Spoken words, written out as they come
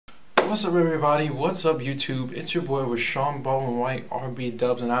What's up everybody? What's up YouTube? It's your boy Rashawn Baldwin White, RB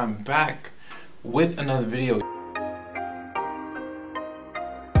Dubs, and I'm back with another video.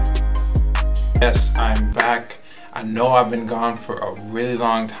 Yes, I'm back. I know I've been gone for a really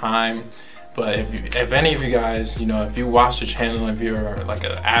long time, but if any of you guys, if you watch the channel, if you're like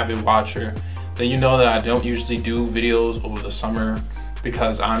an avid watcher, then you know that I don't usually do videos over the summer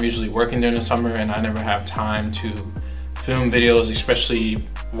because I'm usually working during the summer and I never have time to film videos, especially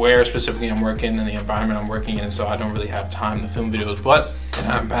where specifically I'm working and the environment I'm working in, so I don't really have time to film videos. But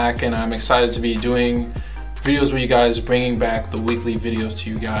I'm back and I'm excited to be doing videos with you guys, bringing back the weekly videos to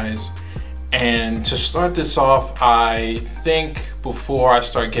you guys. And to start this off, I think before I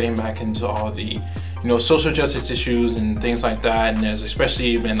start getting back into all the social justice issues and things like that, and there's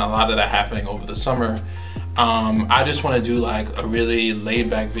especially been a lot of that happening over the summer, I just want to do like a really laid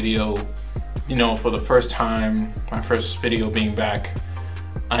back video, for the first time, my first video being back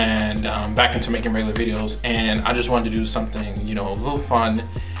and back into making regular videos. And I just wanted to do something, a little fun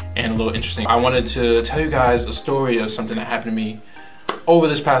and a little interesting. I wanted to tell you guys a story of something that happened to me over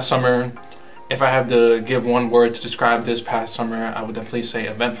this past summer. If I had to give one word to describe this past summer, I would definitely say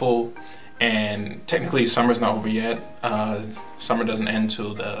eventful. And technically summer's not over yet. Summer doesn't end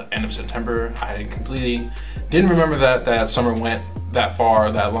till the end of September. I completely didn't remember that summer went that far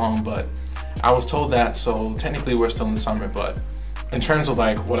or that long, but I was told that, so technically we're still in summer. But in terms of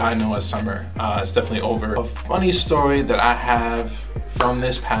like what I know as summer, it's definitely over. A funny story that I have from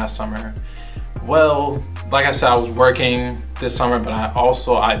this past summer. Well, like I said, I was working this summer, but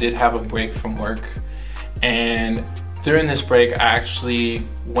I did have a break from work. And during this break, I actually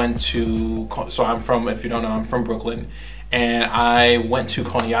went to, so if you don't know, I'm from Brooklyn. And I went to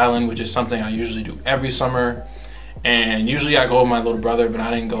Coney Island, which is something I usually do every summer. And usually I go with my little brother, but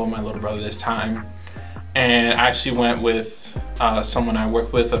I didn't go with my little brother this time. And I actually went with someone I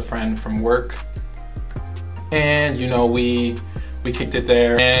work with, a friend from work. And we kicked it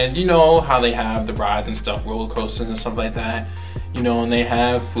there. And you know how they have the rides and stuff, roller coasters and stuff like that. And they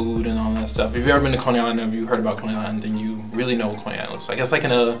have food and all that stuff. If you've ever been to Coney Island, or if you heard about Coney Island, then you really know what Coney Island looks like. It's like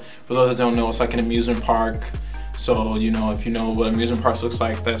for those that don't know, it's like an amusement park. So, if you know what amusement parks looks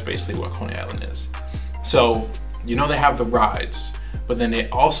like, that's basically what Coney Island is. So, they have the rides, but then they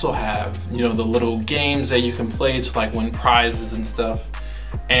also have, the little games that you can play to like win prizes and stuff.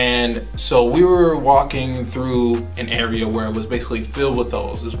 And so we were walking through an area where it was basically filled with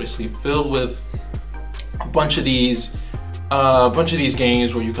those. It was basically filled with a bunch of these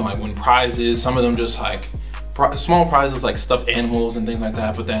games where you can like win prizes. Some of them just like small prizes like stuffed animals and things like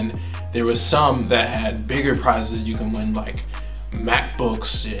that. But then there was some that had bigger prizes. You can win like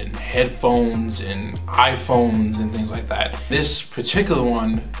MacBooks and headphones and iPhones and things like that. This particular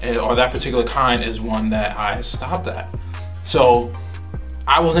one, or that particular kind, is one that I stopped at. So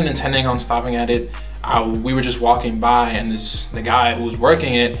I wasn't intending on stopping at it. We were just walking by, and the guy who was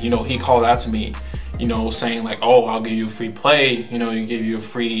working it, he called out to me, saying like, "Oh, I'll give you a free play. You give you a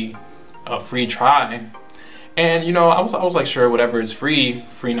free try." And I was like, sure, whatever is free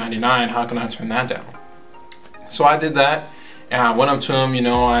 99. How can I turn that down? So I did that, and I went up to him.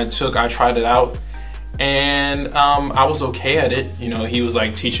 I tried it out, and I was okay at it. He was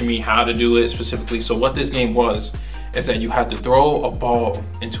like teaching me how to do it specifically. So what this game was is that you had to throw a ball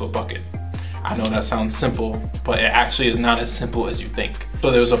into a bucket. I know that sounds simple, but it actually is not as simple as you think.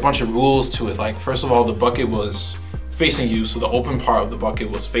 So there was a bunch of rules to it. Like, first of all, the bucket was facing you, so the open part of the bucket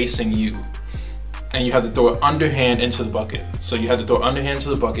was facing you. And you had to throw it underhand into the bucket. So you had to throw underhand into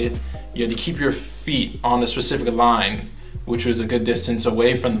the bucket. You had to keep your feet on a specific line, which was a good distance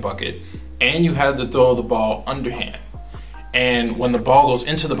away from the bucket. And you had to throw the ball underhand. And when the ball goes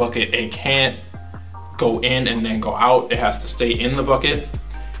into the bucket, it can't go in and then go out. It has to stay in the bucket.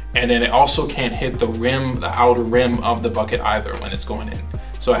 And then it also can't hit the rim, the outer rim of the bucket either when it's going in.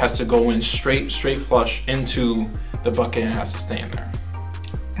 So it has to go in straight flush into the bucket, and it has to stay in there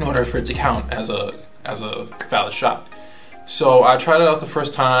in order for it to count as a valid shot. So I tried it out the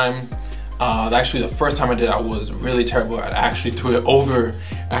first time. Actually, the first time I did it, I was really terrible. I actually threw it over,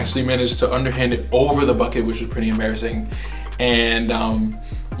 actually managed to underhand it over the bucket, which was pretty embarrassing. And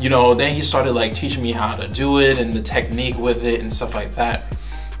then he started like teaching me how to do it and the technique with it and stuff like that.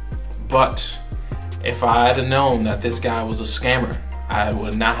 But if I had known that this guy was a scammer, I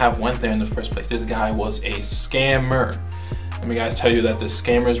would not have went there in the first place. This guy was a scammer. Let me guys tell you that the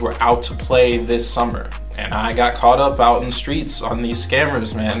scammers were out to play this summer, and I got caught up out in the streets on these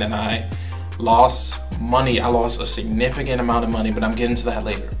scammers, man, and I lost money. I lost a significant amount of money, but I'm getting to that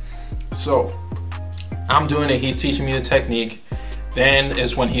later. So I'm doing it, he's teaching me the technique. Then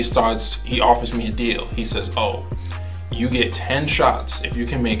is when he offers me a deal. He says, "Oh, you get 10 shots. If you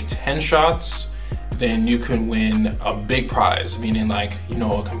can make 10 shots, then you can win a big prize, meaning like, you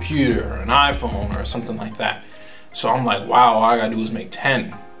know, a computer or an iPhone or something like that. So I'm like, wow, all I gotta do is make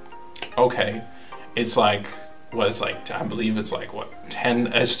 10. Okay, it's like, what it's like, I believe it's like what, 10,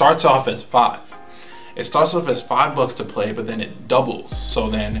 it starts off as 5. It starts off as $5 to play, but then it doubles. So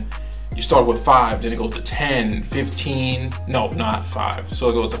then you start with 5, then it goes to 10, 15, no, not 5. So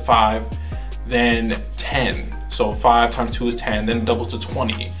it goes to 5, then 10. So 5 times 2 is 10, then it doubles to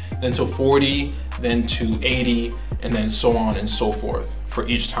 20, then to 40, then to 80, and then so on and so forth for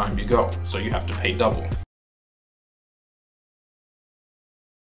each time you go. So you have to pay double.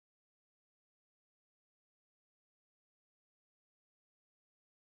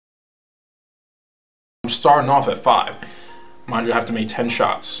 I'm starting off at 5. Mind you, I have to make 10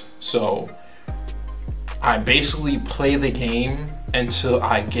 shots. So I basically play the game until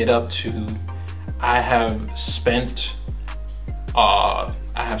I get up to, I'm at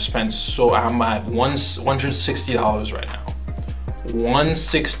 $160 right now.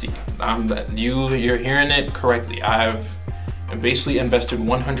 160. You're hearing it correctly. I've basically invested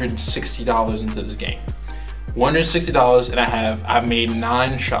 $160 into this game. $160, and I've made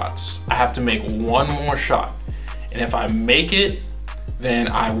 9 shots. I have to make 1 more shot. And if I make it, then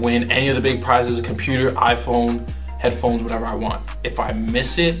I win any of the big prizes, a computer, iPhone, headphones, whatever I want. If I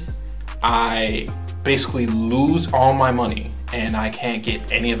miss it, I basically lose all my money and I can't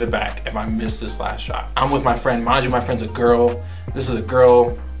get any of it back if I miss this last shot. I'm with my friend, mind you, my friend's a girl. This is a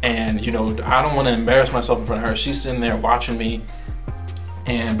girl, and you know, I don't want to embarrass myself in front of her. She's sitting there watching me,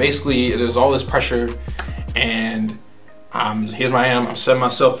 and basically there's all this pressure, and here I am, I'm setting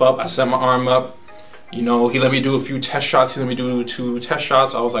myself up, I set my arm up. You know, he let me do a few test shots. He let me do 2 test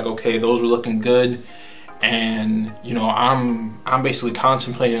shots. I was like, okay, those were looking good. And you know, I'm basically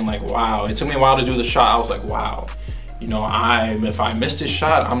contemplating like, wow, it took me a while to do the shot. I was like, wow, you know, if I miss this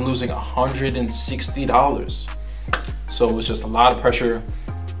shot, I'm losing $160. So it was just a lot of pressure.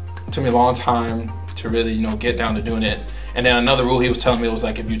 It took me a long time to really, you know, get down to doing it. And then another rule he was telling me was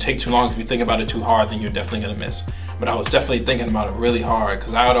like, if you take too long, if you think about it too hard, then you're definitely gonna miss. But I was definitely thinking about it really hard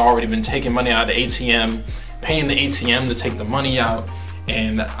because I had already been taking money out of the ATM, paying the ATM to take the money out,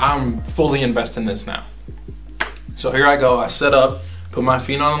 and I'm fully invested in this now. So here I go, I set up, put my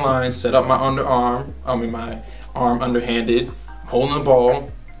feet on the line, set up my underarm, my arm underhanded, holding the ball.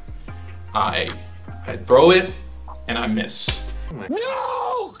 I throw it, and I miss.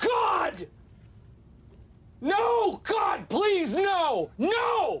 No, God! No, God, please, no!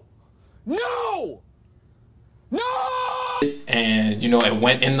 No! No! No! And you know, it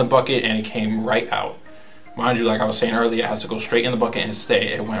went in the bucket and it came right out. Mind you, like I was saying earlier, it has to go straight in the bucket and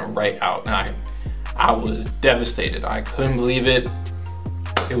stay. It went right out, and I was devastated. I couldn't believe it.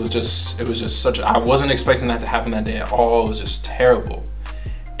 It was just such, I wasn't expecting that to happen that day at all. It was just terrible.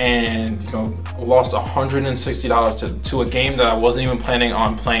 And you know, lost $160 to a game that I wasn't even planning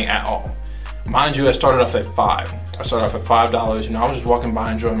on playing at all. Mind you, I started off at 5. I started off at $5. You know, I was just walking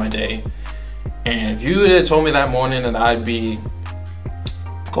by enjoying my day. And if you had told me that morning that I'd be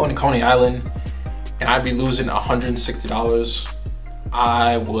going to Coney Island and I'd be losing $160,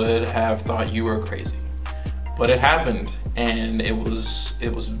 I would have thought you were crazy. But it happened, and it was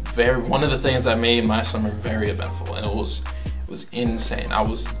one of the things that made my summer very eventful, and it was insane. I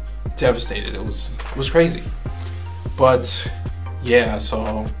was devastated. It was crazy. But yeah,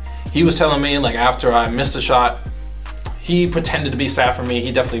 so he was telling me, like, after I missed a shot, he pretended to be sad for me.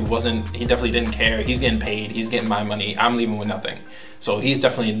 He definitely didn't care. He's getting paid, he's getting my money, I'm leaving with nothing. So he's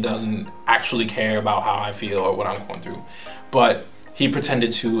definitely doesn't actually care about how I feel or what I'm going through. But he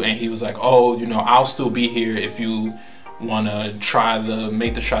pretended to, and he was like, oh, you know, I'll still be here if you wanna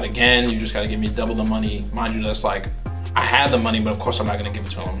make the shot again. You just gotta give me double the money. Mind you, that's like, I had the money, but of course I'm not gonna give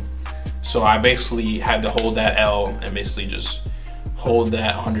it to him. So I basically had to hold that L and basically just hold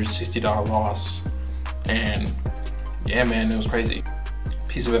that $160 loss. And yeah, man, it was crazy.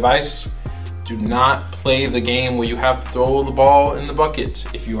 Piece of advice, do not play the game where you have to throw the ball in the bucket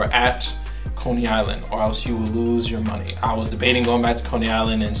if you are at Coney Island, or else you will lose your money. I was debating going back to Coney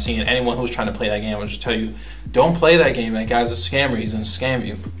Island and seeing anyone who was trying to play that game. I'll just tell you, don't play that game. That guy's a scammer, he's gonna scam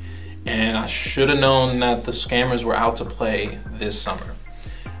you. And I should have known that the scammers were out to play this summer.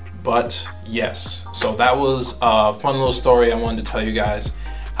 But yes, so that was a fun little story I wanted to tell you guys.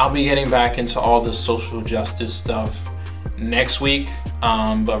 I'll be getting back into all the social justice stuff next week,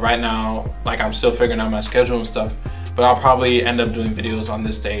 but right now, like, I'm still figuring out my schedule and stuff, but I'll probably end up doing videos on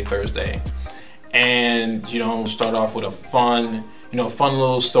this day, Thursday. And you know, start off with a fun you know, fun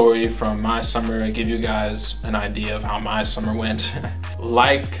little story from my summer, give you guys an idea of how my summer went.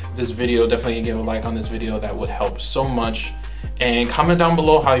 Like this video, definitely give a like on this video, that would help so much. And comment down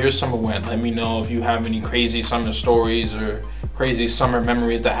below how your summer went. Let me know if you have any crazy summer stories or crazy summer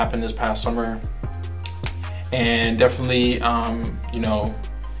memories that happened this past summer. And definitely, you know,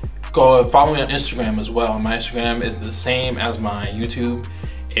 go follow me on Instagram as well. My Instagram is the same as my YouTube.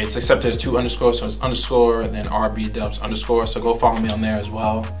 It's except there's 2 underscores, so it's underscore and then rbdubs underscore. So go follow me on there as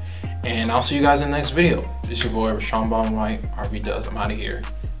well. And I'll see you guys in the next video. This is your boy Rashawn Bond White, RB Dubs. I'm out of here.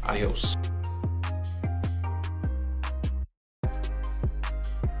 Adios.